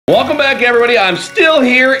Welcome back, everybody. I'm still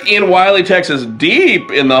here in Wiley, Texas,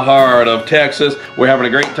 deep in the heart of Texas. We're having a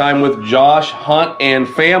great time with Josh, Hunt, and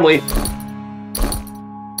family.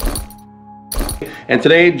 And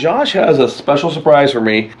today, Josh has a special surprise for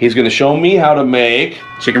me. He's going to show me how to make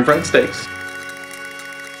chicken fried steaks.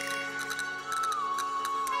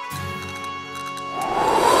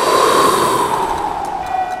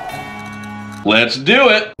 Let's do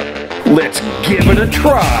it. Let's give it a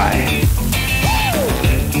try.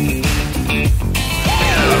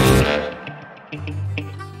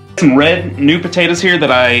 Some red new potatoes here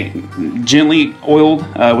that I gently oiled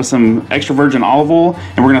with some extra virgin olive oil,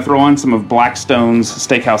 and we're gonna throw on some of Blackstone's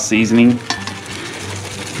steakhouse seasoning.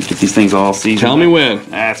 Get these things all seasoned. Tell me when.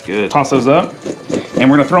 That's good. Toss those up, and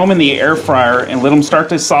we're gonna throw them in the air fryer and let them start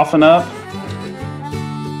to soften up.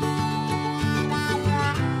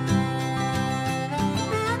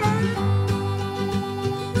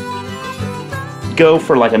 Go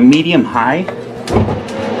for like a medium high.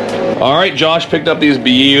 All right, Josh picked up these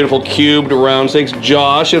beautiful cubed round steaks.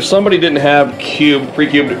 Josh, if somebody didn't have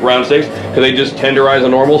pre-cubed round steaks, could they just tenderize a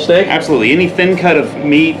normal steak? Absolutely. Any thin cut of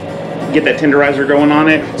meat, get that tenderizer going on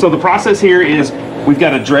it. So the process here is we've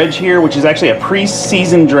got a dredge here, which is actually a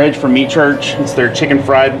pre-seasoned dredge from Meat Church. It's their chicken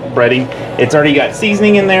fried breading. It's already got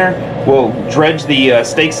seasoning in there. We'll dredge the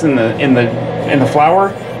steaks in the flour,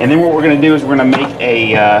 and then what we're going to do is we're going to make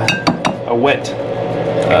a wet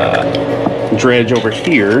dredge over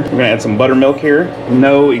here. We're gonna add some buttermilk here.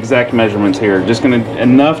 No exact measurements here. Just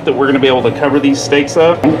enough that we're gonna be able to cover these steaks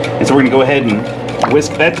up. And so we're gonna go ahead and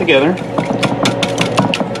whisk that together.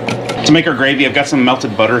 To make our gravy, I've got some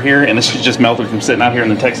melted butter here, and this is just melted from sitting out here in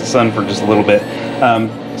the Texas sun for just a little bit.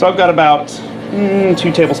 So I've got about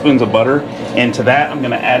 2 tablespoons of butter, and to that I'm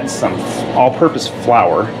gonna add some all-purpose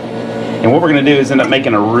flour. And what we're gonna do is end up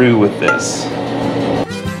making a roux with this.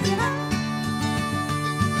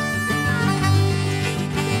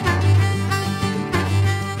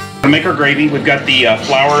 To make our gravy, we've got the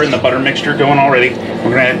flour and the butter mixture going already.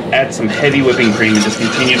 We're going to add some heavy whipping cream and just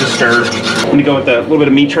continue to stir. I'm going to go with a little bit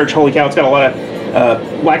of Meat Church Holy Cow. It's got a lot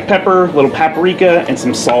of black pepper, a little paprika, and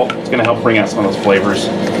some salt. It's going to help bring out some of those flavors.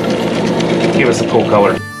 Give us a cool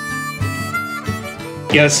color.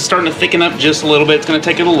 Yeah, this is starting to thicken up just a little bit. It's going to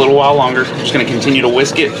take it a little while longer. I'm just going to continue to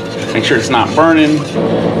whisk it, make sure it's not burning.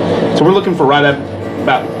 So we're looking for right at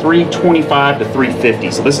about 325 to 350,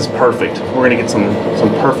 so this is perfect. We're gonna get some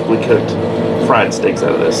perfectly cooked fried steaks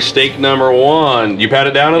out of this. Steak number 1. You pat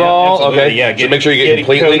it down at all? Absolutely. Okay. Yeah. So make sure you get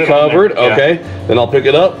completely covered. Okay. Then I'll pick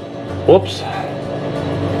it up. Whoops.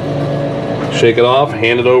 Shake it off.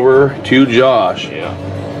 Hand it over to Josh. Yeah.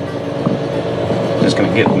 Just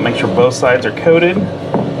gonna make sure both sides are coated.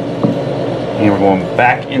 And we're going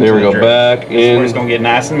back into there we go, dredge. Back in. It's going to get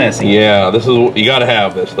nice and messy. Yeah, this is, you got to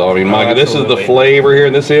have this though. I mean, Mike, this is the flavor here,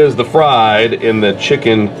 and this is the fried in the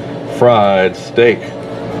chicken fried steak.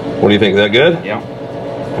 What do you think? Is that good? Yeah.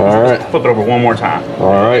 All right. Flip it over one more time.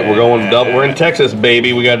 All right, we're going double. We're in Texas,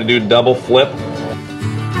 baby. We got to do double flip.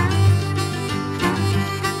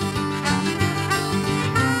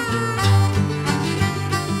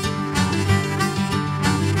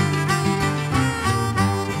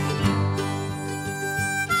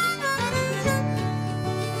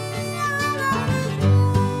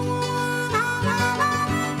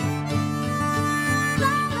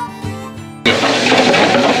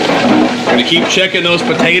 Gonna keep checking those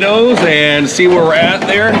potatoes and see where we're at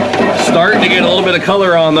there. Starting to get a little bit of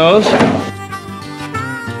color on those. So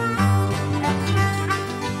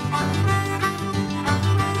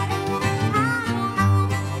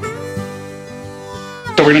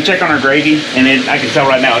we're gonna check on our gravy, and I can tell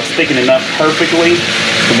right now it's thickening up perfectly.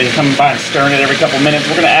 We've been coming by and stirring it every couple minutes.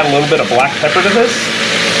 We're gonna add a little bit of black pepper to this.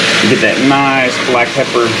 Get that nice black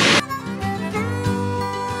pepper.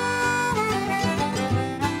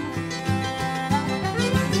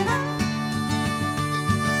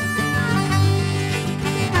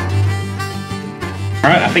 All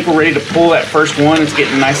right, I think we're ready to pull that first one. It's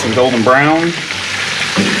getting nice and golden brown.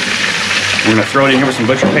 We're gonna throw it in here with some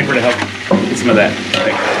butcher paper to help get some of that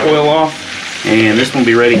oil off. And this one will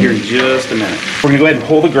be ready here in just a minute. We're gonna go ahead and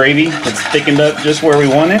pull the gravy. It's thickened up just where we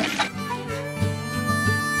want it.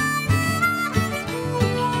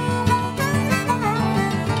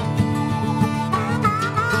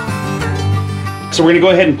 So we're gonna go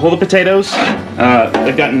ahead and pull the potatoes.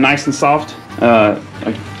 They've gotten nice and soft. I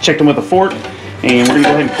checked them with a fork. And we're going to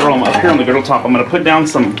go ahead and throw them up here on the griddle top. I'm going to put down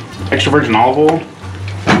some extra virgin olive oil.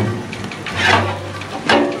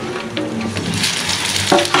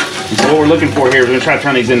 And so what we're looking for here is we're going to try to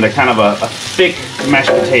turn these into kind of a thick mashed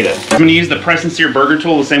potato. I'm going to use the press and sear burger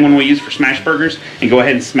tool, the same one we use for smash burgers, and go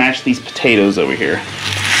ahead and smash these potatoes over here.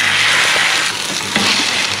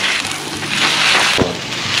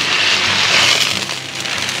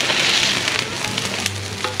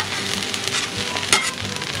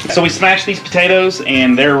 So we smashed these potatoes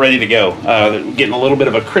and they're ready to go. They're getting a little bit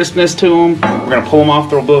of a crispness to them. We're gonna pull them off,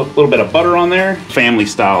 throw a little bit of butter on there. Family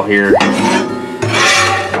style here.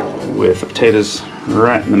 With the potatoes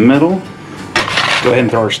right in the middle. Go ahead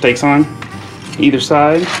and throw our steaks on either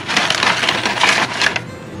side.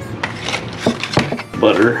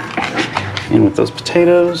 Butter in with those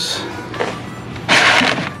potatoes.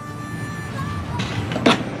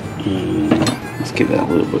 And let's give that a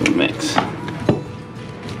little bit of a mix.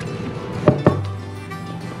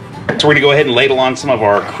 So we're gonna go ahead and ladle on some of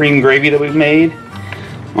our cream gravy that we've made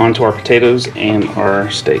onto our potatoes and our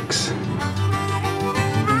steaks.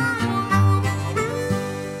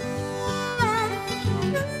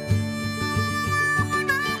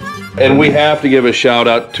 And we have to give a shout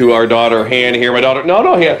out to our daughter Hannah here. My daughter,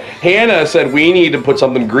 Hannah said we need to put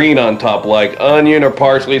something green on top, like onion or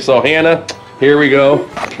parsley. So Hannah, here we go. All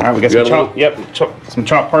right, we got some some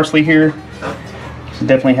chopped parsley here. She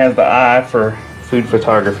definitely has the eye for food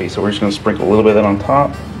photography, so we're just gonna sprinkle a little bit of that on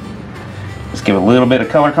top. Just give it a little bit of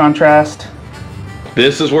color contrast.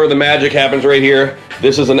 This is where the magic happens right here.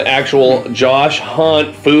 This is an actual Josh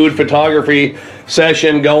Hunt food photography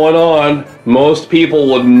session going on. Most people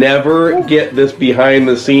would never get this behind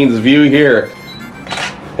the scenes view here.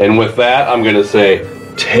 And with that, I'm gonna say,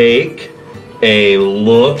 take a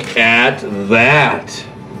look at that.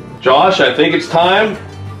 Josh, I think it's time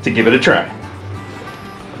To give it a try.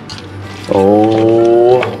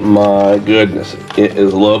 Oh my goodness, it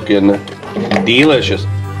is looking delicious.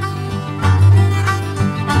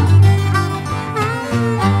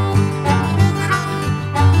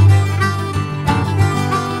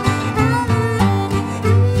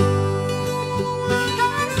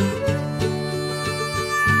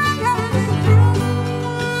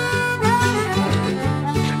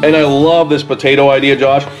 And I love this potato idea,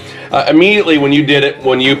 Josh. Immediately when you did it,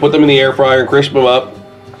 when you put them in the air fryer and crisp them up,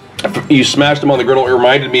 you smashed them on the griddle, it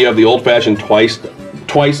reminded me of the old-fashioned twice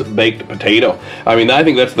baked potato. I mean, I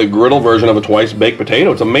think that's the griddle version of a twice baked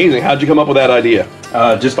potato. It's amazing. How'd you come up with that idea?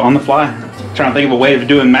 Just on the fly. Trying to think of a way of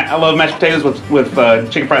doing, I love mashed potatoes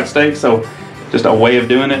with chicken fried steak, so just a way of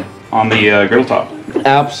doing it on the griddle top.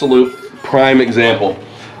 Absolute prime example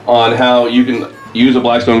on how you can use a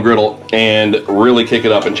Blackstone griddle and really kick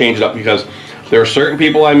it up and change it up, because there are certain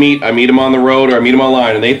people I meet them on the road or I meet them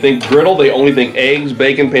online, and they think griddle, they only think eggs,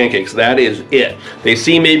 bacon, pancakes. That is it. They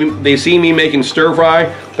see me making stir fry,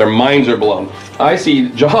 their minds are blown. I see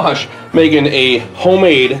Josh making a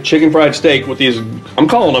homemade chicken fried steak with these, I'm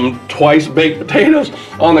calling them twice baked potatoes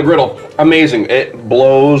on the griddle. Amazing. It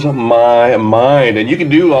blows my mind. And you can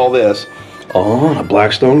do all this on a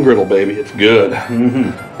Blackstone griddle, baby. It's good.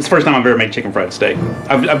 It's the first time I've ever made chicken fried steak.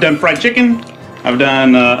 I've done fried chicken, I've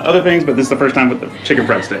done other things, but this is the first time with the chicken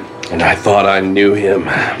fried steak. And I thought I knew him.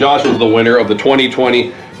 Josh was the winner of the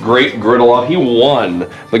 2020 Great Griddle Off. He won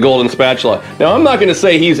the Golden Spatula. Now, I'm not going to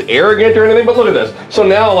say he's arrogant or anything, but look at this. So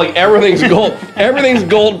now, like, everything's gold. Everything's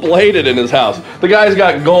gold-plated in his house. The guy's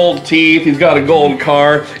got gold teeth. He's got a gold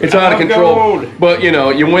car. It's out of control. Gold. But, you know,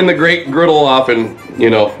 you win the Great Griddle Off, and, you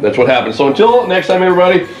know, that's what happens. So until next time,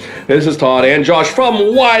 everybody, this is Todd and Josh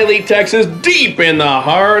from Wiley, Texas, deep in the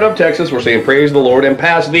heart of Texas. We're saying praise the Lord and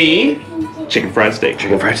pass the Chicken fried steak.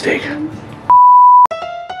 chicken fried steak.